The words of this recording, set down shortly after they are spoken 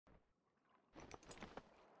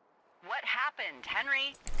happened,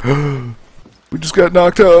 Henry? We just got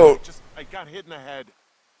knocked out. I got hit in the head.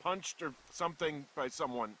 Punched or something by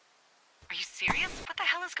someone. Are you serious? What the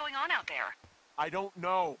hell is going on out there? I don't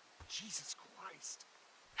know. Jesus Christ.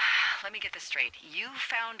 Let me get this straight. You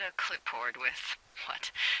found a clipboard with, what,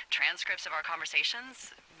 transcripts of our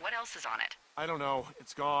conversations? What else is on it? I don't know.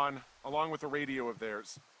 It's gone, along with the radio of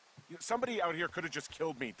theirs. Somebody out here could have just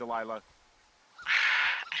killed me, Delilah.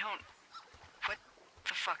 What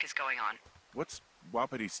the fuck is going on? What's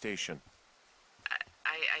Wapiti Station?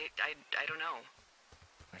 I don't know.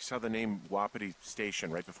 I saw the name Wapiti Station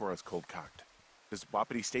right before I was cold-cocked. Does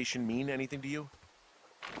Wapiti Station mean anything to you?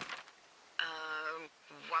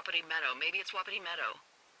 Wapiti Meadow. Maybe it's Wapiti Meadow.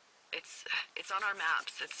 It's on our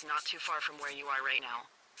maps. It's not too far from where you are right now.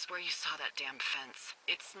 It's where you saw that damn fence.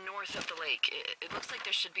 It's north of the lake. It looks like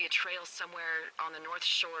there should be a trail somewhere on the north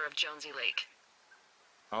shore of Jonesy Lake.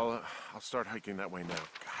 I'll start hiking that way now.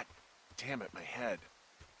 God damn it, my head.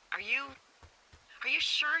 Are you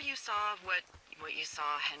sure you saw what you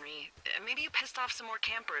saw, Henry? Maybe you pissed off some more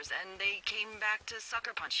campers and they came back to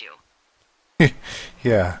sucker punch you.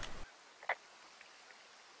 Yeah.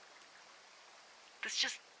 This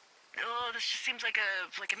just seems like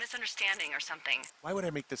a misunderstanding or something. Why would I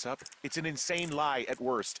make this up? It's an insane lie at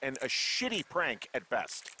worst, and a shitty prank at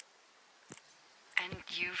best. And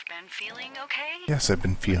you've been feeling okay? Yes, I've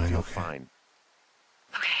been feeling I feel okay. fine.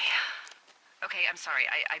 Okay, I'm sorry.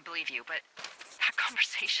 I believe you, but that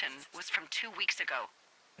conversation was from 2 weeks ago.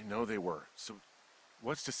 I know they were. So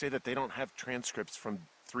what's to say that they don't have transcripts from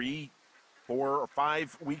 3, 4, or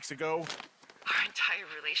 5 weeks ago? Our entire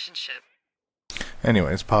relationship.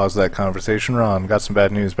 Anyways, pause that conversation. Ron, got some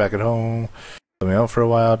bad news back at home. Let me out for a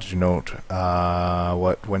while. Did you note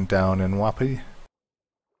what went down in Wapiti?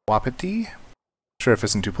 Wapiti? Sheriff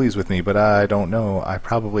isn't too pleased with me, but I don't know. I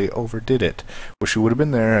probably overdid it. Wish you would have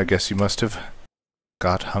been there. I guess you must have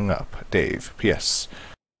got hung up. Dave. P.S.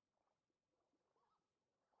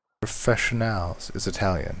 Professionals is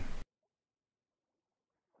Italian.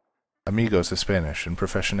 Amigos is Spanish, and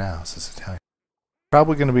professionals is Italian.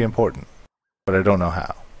 Probably going to be important, but I don't know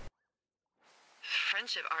how.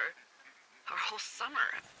 Friendship, our whole summer.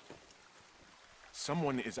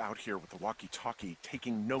 Someone is out here with the walkie-talkie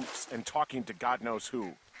taking notes and talking to God knows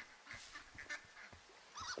who.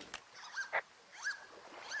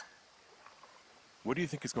 What do you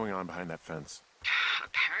think is going on behind that fence?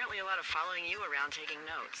 Apparently a lot of following you around taking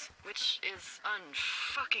notes, which is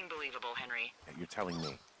unfucking believable, Henry. Yeah, you're telling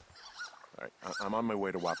me. All right, I'm on my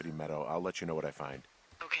way to Wapiti Meadow. I'll let you know what I find.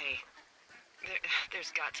 Okay.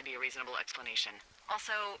 There's got to be a reasonable explanation.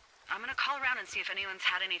 Also, I'm gonna call around and see if anyone's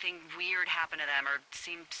had anything weird happen to them or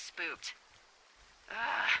seemed spooked.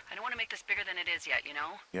 I don't want to make this bigger than it is yet, you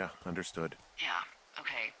know? Yeah, understood. Yeah,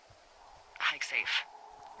 okay. Hike safe.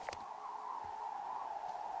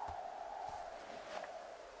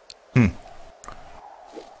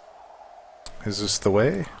 Is this the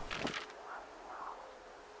way?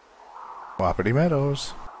 Wapiti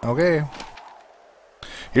Meadows. Okay.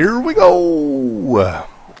 Here we go!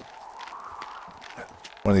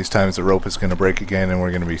 One of these times the rope is going to break again and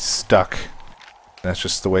we're going to be stuck. That's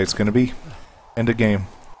just the way it's going to be. End of game.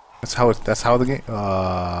 That's how the game...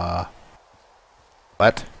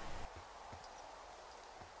 What?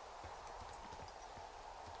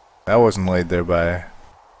 That wasn't laid there by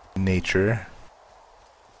nature.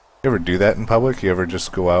 You ever do that in public? You ever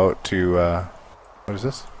just go out to, what is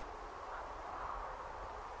this?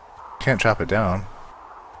 Can't chop it down.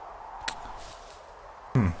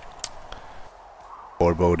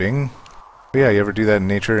 Foreboding. But yeah, you ever do that in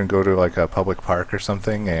nature and go to like a public park or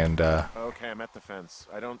something and, Okay, I'm at the fence.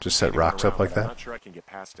 I don't just set rocks up like that? I'm not sure I can get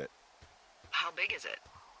past it. How big is it?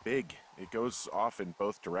 Big. It goes off in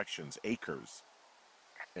both directions. Acres.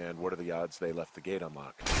 And what are the odds they left the gate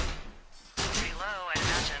unlocked? Pretty low, I'd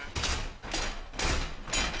imagine.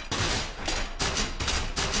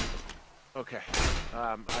 Okay.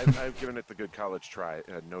 I've given it the good college try.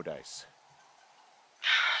 No dice.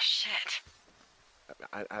 Shit.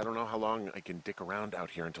 I don't know how long I can dick around out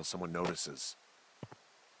here until someone notices.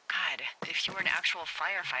 God, if you were an actual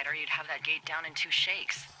firefighter, you'd have that gate down in 2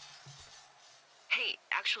 shakes. Hey,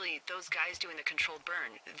 actually, those guys doing the controlled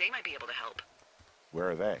burn, they might be able to help. Where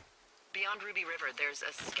are they? Beyond Ruby River, there's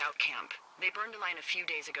a scout camp. They burned a line a few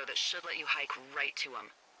days ago that should let you hike right to them.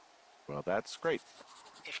 Well, that's great.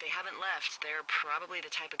 If they haven't left, they're probably the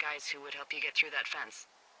type of guys who would help you get through that fence.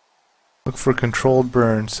 Look for controlled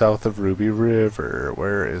burn south of Ruby River.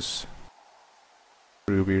 Where is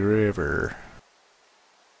Ruby River?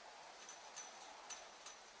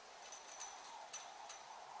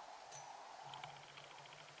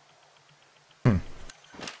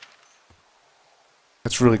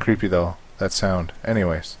 It's really creepy though, that sound.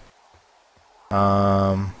 Anyways.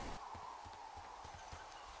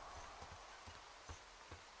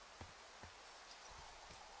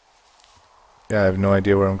 Yeah, I have no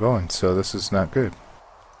idea where I'm going, so this is not good.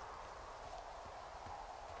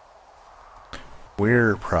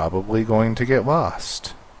 We're probably going to get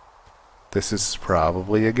lost. This is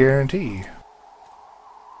probably a guarantee.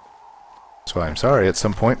 So I'm sorry at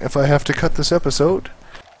some point if I have to cut this episode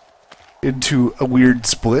into a weird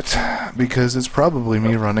split, because it's probably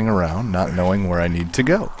me running around not knowing where I need to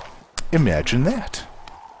go. Imagine that.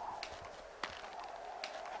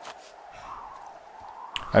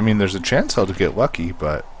 I mean, there's a chance I'll get lucky,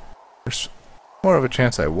 but there's more of a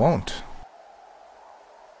chance I won't.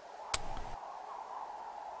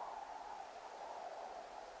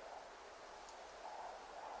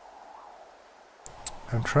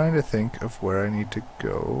 I'm trying to think of where I need to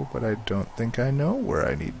go, but I don't think I know where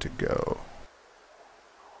I need to go.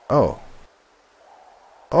 Oh.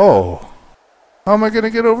 Oh! How am I gonna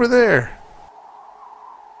get over there?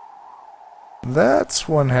 That's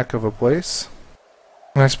one heck of a place.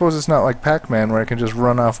 And I suppose it's not like Pac-Man where I can just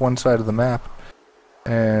run off one side of the map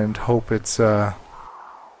and hope it's gonna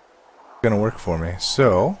work for me.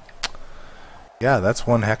 So, yeah, that's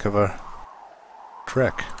one heck of a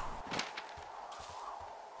trek.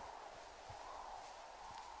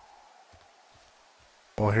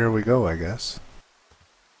 Well, here we go, I guess.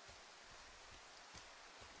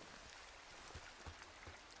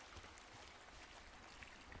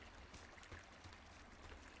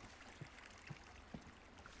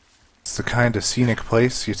 It's the kind of scenic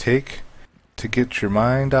place you take to get your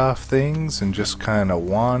mind off things and just kind of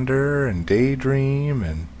wander and daydream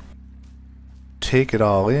and take it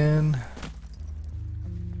all in.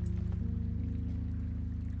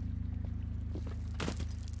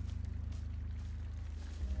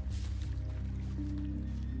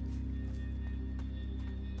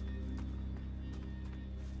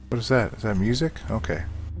 What is that? Is that music? Okay.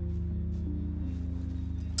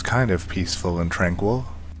 It's kind of peaceful and tranquil.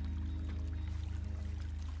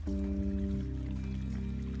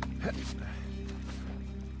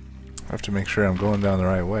 I have to make sure I'm going down the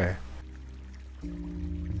right way.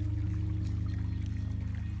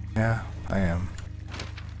 Yeah, I am.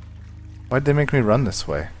 Why'd they make me run this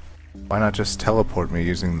way? Why not just teleport me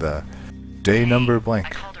using the day number blank? I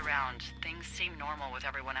called around. Things seem normal with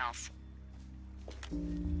everyone else.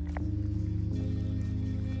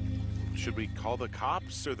 Should we call the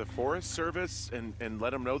cops or the Forest Service and let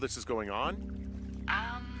them know this is going on?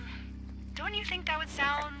 Don't you think that would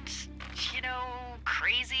sound, you know,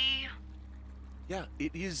 crazy? Yeah,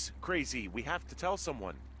 it is crazy. We have to tell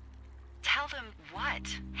someone. Tell them what,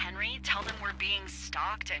 Henry? Tell them we're being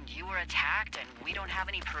stalked and you were attacked and we don't have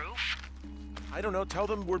any proof? I don't know, tell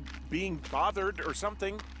them we're being bothered or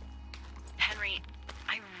something. Henry,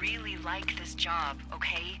 I really like this job,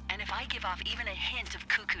 okay? And if I give off even a hint of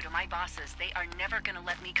cuckoo to my bosses, they are never gonna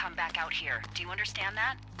let me come back out here. Do you understand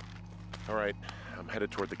that? All right, I'm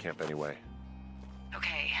headed toward the camp anyway.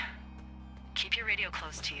 Okay. Keep your radio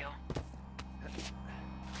close to you.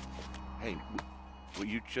 Hey, what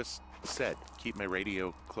you just said, keep my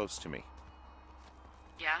radio close to me.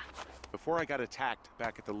 Yeah? Before I got attacked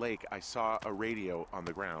back at the lake, I saw a radio on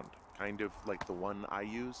the ground, kind of like the one I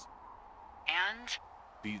use. And?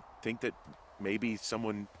 Do you think that maybe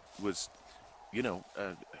someone was, you know,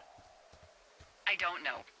 I don't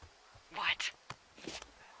know. What?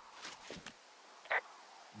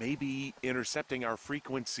 maybe intercepting our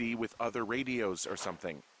frequency with other radios or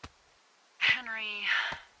something? Henry...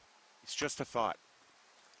 It's just a thought.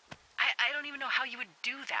 I don't even know how you would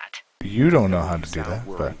do that. You don't know how to do that,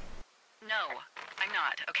 but... No, I'm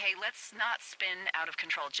not. Okay, let's not spin out of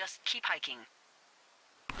control. Just keep hiking.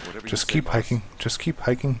 Whatever Just you say, keep boss. hiking. Just keep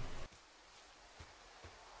hiking.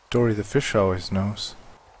 Dory the fish always knows.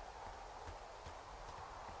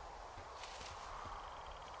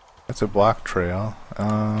 That's a block trail.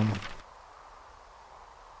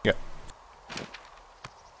 Yeah.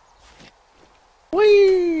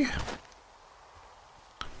 Whee!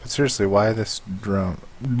 But seriously, why this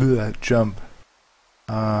jump?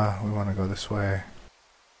 We want to go this way.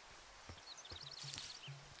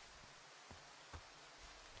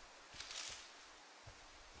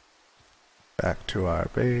 Back to our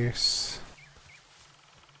base.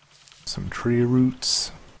 Some tree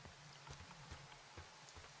roots.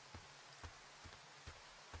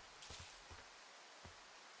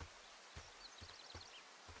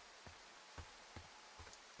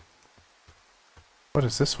 What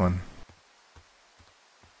is this one?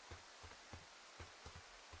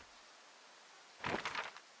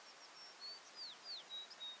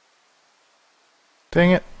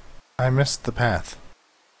 Dang it. I missed the path.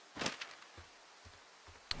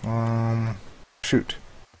 Shoot.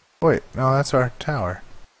 Wait, no, that's our tower.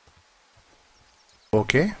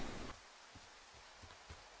 Okay.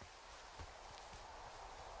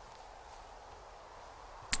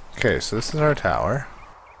 Okay, so this is our tower.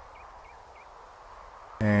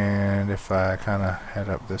 And if I kind of head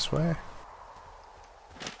up this way,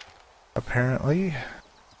 apparently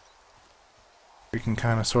we can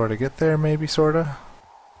kind of sort of get there, maybe sort of,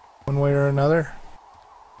 one way or another.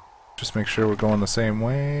 Just make sure we're going the same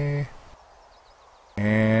way.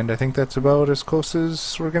 And I think that's about as close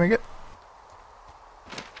as we're gonna get,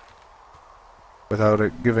 without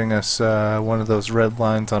it giving us one of those red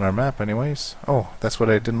lines on our map anyways. Oh, that's what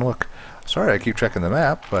I didn't look. Sorry, I keep checking the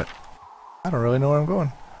map, but I don't really know where I'm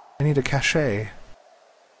going. I need a cache.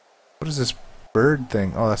 What is this bird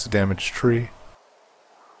thing? Oh, that's a damaged tree.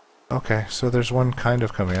 Okay, so there's one kind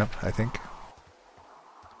of coming up, I think.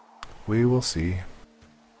 We will see.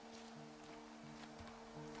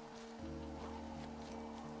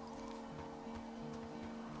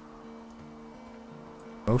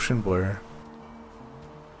 Motion blur.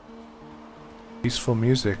 Peaceful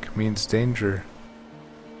music means danger.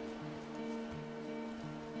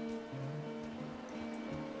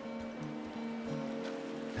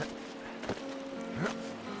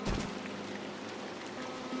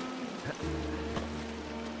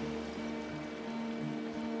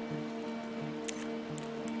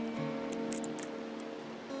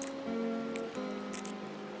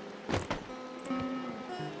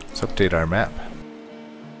 Let's update our map.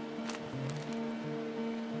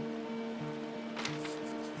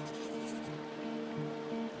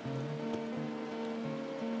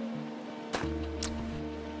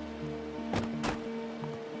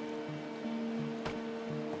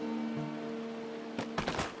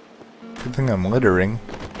 Good thing I'm littering.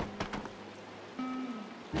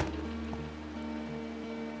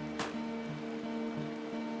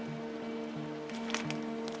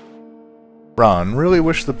 Ron, really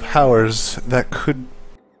wish the powers that could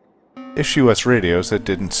issue us radios that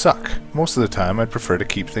didn't suck. Most of the time I'd prefer to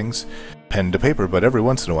keep things pen to paper, but every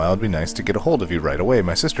once in a while it'd be nice to get a hold of you right away.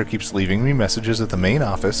 My sister keeps leaving me messages at the main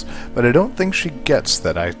office, but I don't think she gets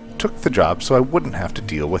that I took the job so I wouldn't have to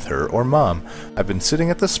deal with her or Mom. I've been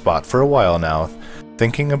sitting at the spot for a while now,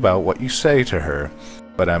 thinking about what you say to her,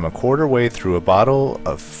 but I'm a quarter way through a bottle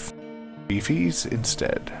of beefies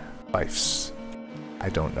instead. Fifes. I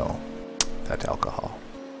don't know. That alcohol.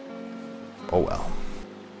 Oh well.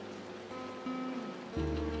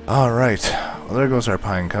 Alright, well there goes our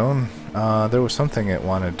pine cone. There was something it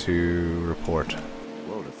wanted to report.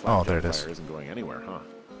 Whoa, the Oh, there it is. fire isn't going anywhere, huh?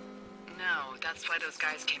 No, that's why those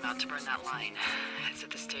guys came out to burn that line. It's at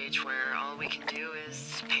the stage where all we can do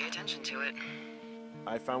is pay attention to it.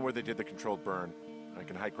 I found where they did the controlled burn. I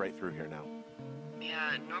can hike right through here now.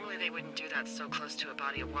 Yeah, normally they wouldn't do that so close to a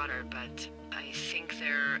body of water, but I think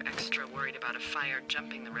they're extra worried about a fire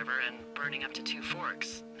jumping the river and burning up to 2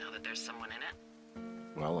 forks, now that there's someone in it.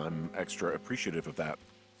 Well, I'm extra appreciative of that.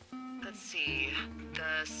 Let's see.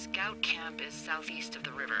 The scout camp is southeast of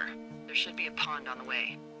the river. There should be a pond on the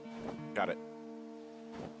way. Got it.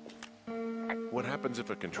 What happens if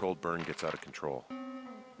a controlled burn gets out of control?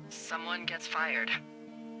 Someone gets fired.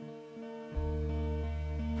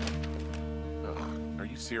 Ugh, are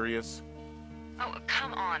you serious? Oh,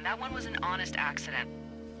 come on. That one was an honest accident.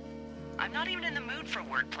 I'm not even in the mood for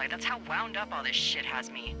wordplay. That's how wound up all this shit has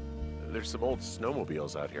me. There's some old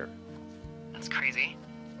snowmobiles out here. That's crazy.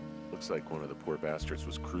 Looks like one of the poor bastards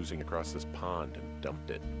was cruising across this pond and dumped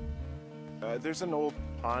it. There's an old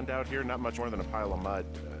pond out here, not much more than a pile of mud.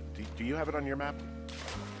 Do you have it on your map?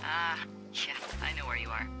 Yeah, I know where you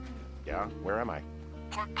are. Yeah? Where am I?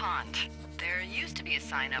 Pork Pond. There used to be a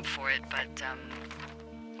sign up for it, but,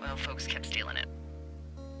 well, folks kept stealing it.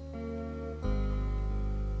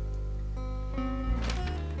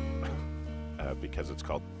 Because it's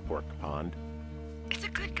called Pork Pond? It's a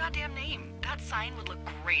good goddamn name. That sign would look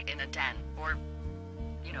great in a den, or,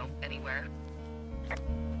 you know, anywhere.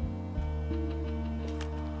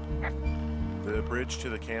 The bridge to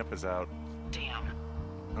the camp is out. Damn.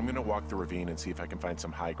 I'm gonna walk the ravine and see if I can find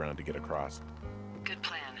some high ground to get across. Good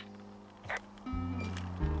plan.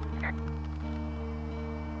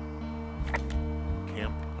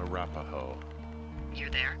 Camp Arapaho. You're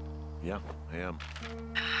there? Yeah, I am.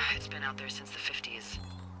 It's been out there since the 50s.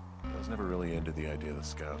 I was never really into the idea of the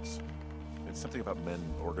Scouts. It's something about men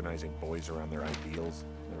organizing boys around their ideals.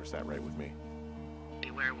 Never sat right with me.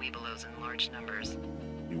 Beware weebelows in large numbers.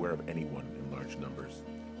 Beware of anyone in large numbers.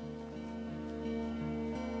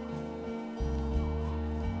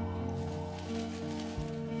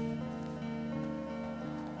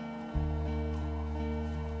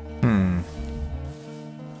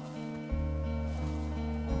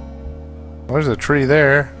 There's a tree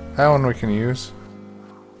there. That one we can use.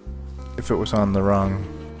 If it was on the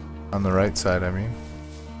right side, I mean.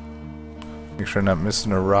 Make sure I'm not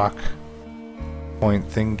missing a rock point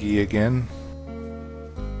thingy again.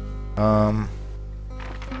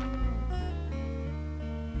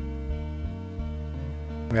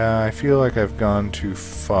 Yeah, I feel like I've gone too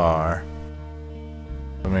far.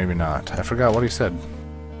 But maybe not. I forgot what he said.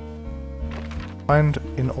 Find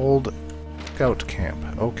an old scout camp.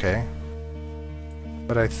 Okay.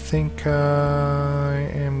 But I think I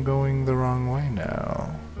am going the wrong way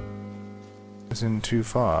now. Isn't too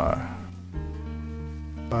far.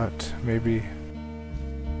 But maybe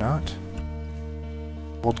not?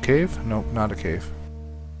 Old cave? Nope, not a cave.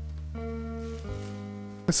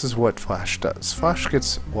 This is what Flash does. Flash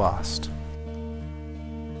gets lost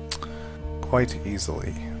quite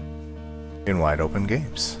easily in wide open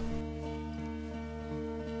games.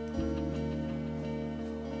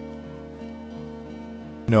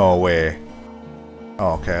 No way.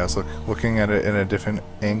 Oh, okay, I was looking at it in a different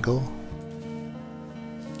angle.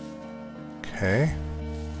 Okay.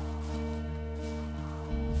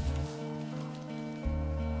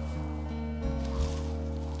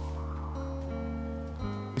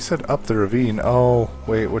 He said up the ravine. Oh,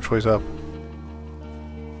 wait, which way's up?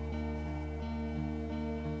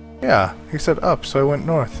 Yeah, he said up, so I went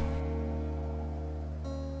north.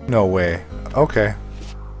 No way. Okay.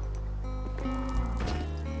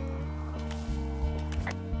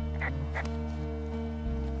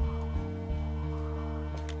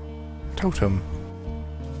 Totem.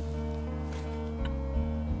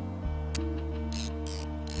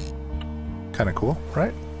 Kinda cool,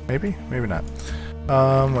 right? Maybe? Maybe not.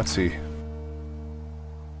 Let's see.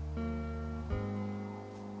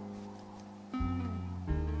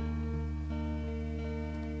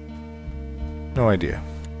 No idea.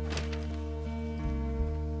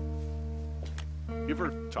 You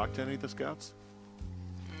ever talk to any of the scouts?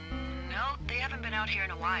 No, they haven't been out here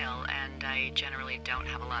in a while, and I generally don't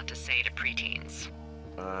have a lot to say to preteens.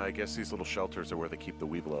 I guess these little shelters are where they keep the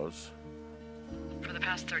weeblos. For the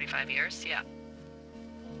past 35 years, yeah.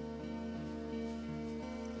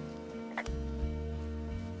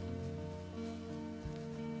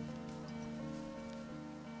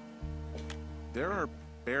 There are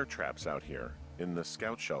bear traps out here in the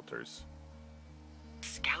scout shelters.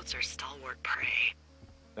 Scouts are stalwart prey.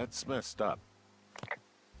 That's messed up.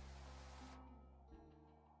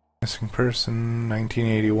 Missing person,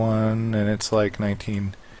 1981, and it's like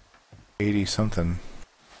 1980 something.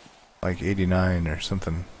 Like 89 or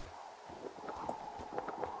something.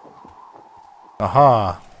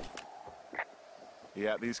 Aha!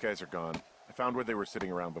 Yeah, these guys are gone. I found where they were sitting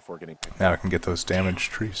around before getting picked Now I up. can get those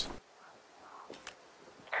damaged trees.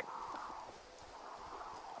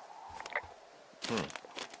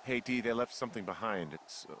 Hey, D, they left something behind.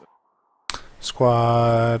 It's...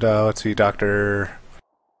 Squad, let's see, Dr.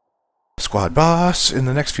 Squad Boss. In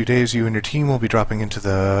the next few days, you and your team will be dropping into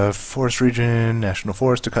the forest region, National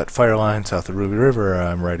Forest, to cut fire lines south of Ruby River.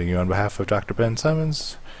 I'm writing you on behalf of Dr. Ben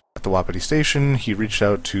Simons. At the Wapiti Station, he reached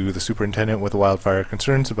out to the superintendent with wildfire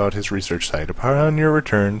concerns about his research site. Upon your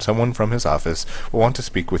return, someone from his office will want to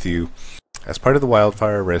speak with you as part of the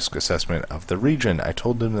wildfire risk assessment of the region. I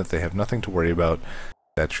told them that they have nothing to worry about,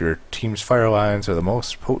 that your team's fire lines are the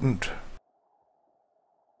most potent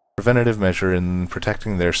preventative measure in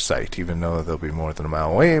protecting their site, even though they'll be more than a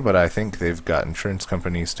mile away, but I think they've got insurance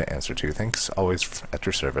companies to answer to. Thanks, always at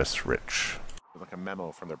your service, Rich. like a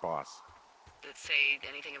memo from their boss. Did it say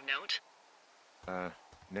anything of note?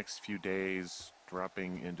 Next few days,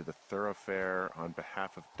 dropping into the thoroughfare on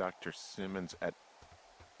behalf of Dr. Simmons at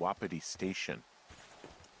Wapiti Station.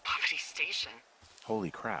 Wapiti Station? Holy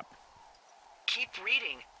crap. Keep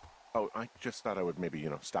reading. Oh, I just thought I would maybe,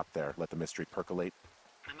 stop there, let the mystery percolate.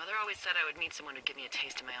 My mother always said I would meet someone who'd give me a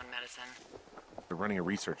taste of my own medicine. They're running a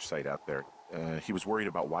research site out there. He was worried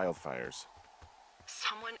about wildfires.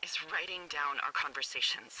 Someone is writing down our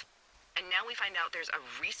conversations. And now we find out there's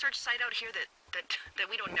a research site out here that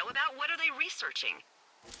we don't know about? What are they researching?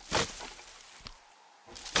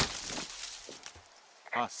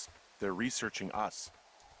 Us. They're researching us.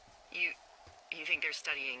 You think they're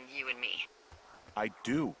studying you and me? I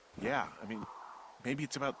do, yeah. I mean, maybe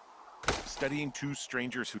it's about studying two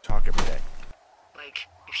strangers who talk every day. Like,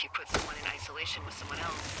 if you put someone in isolation with someone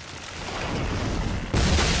else.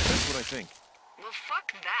 That's what I think. Well,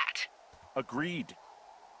 fuck that. Agreed.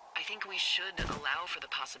 I think we should allow for the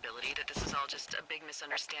possibility that this is all just a big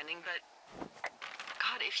misunderstanding, but...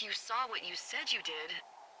 God, if you saw what you said you did...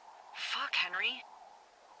 Fuck, Henry.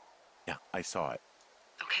 Yeah, I saw it.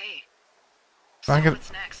 Okay. I So can-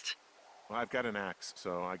 what's next? Well, I've got an axe,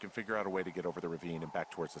 so I can figure out a way to get over the ravine and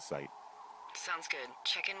back towards the site. Sounds good.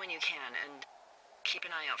 Check in when you can, and keep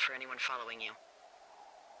an eye out for anyone following you.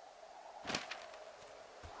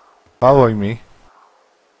 Following me?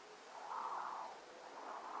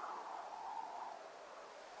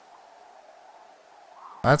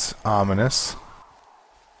 That's ominous.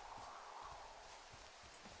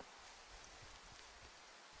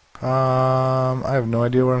 I have no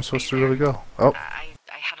idea where I'm supposed to really go. Oh. I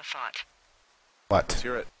had a thought. What? Let's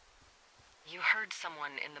hear it. You heard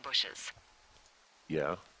someone in the bushes.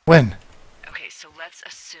 Yeah? When? Okay, so let's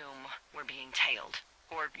assume we're being tailed.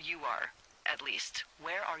 Or you are, at least.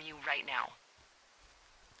 Where are you right now?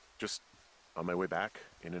 Just on my way back,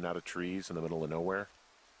 in and out of trees in the middle of nowhere.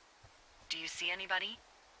 Do you see anybody?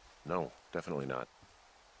 No, definitely not.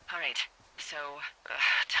 Alright, so,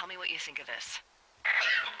 tell me what you think of this.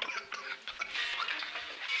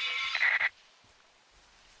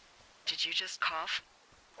 Did you just cough?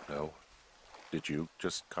 No. Did you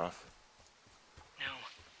just cough? No.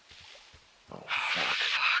 Oh, fuck.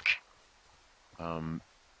 Fuck.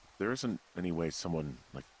 There isn't any way someone,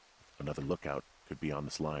 like, another lookout could be on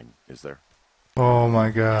this line, is there? Oh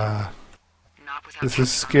my god. Not without This checking is on the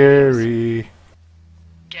scary.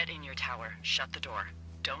 Get in your tower, shut the door.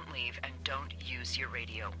 Don't leave, and don't use your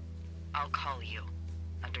radio. I'll call you.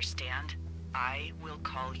 Understand? I will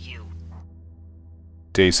call you.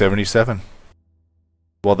 Day 77.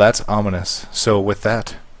 Well, that's ominous. So with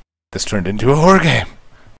that, this turned into a horror game.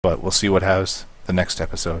 But we'll see what has the next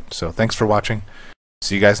episode. So thanks for watching.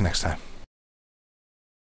 See you guys next time.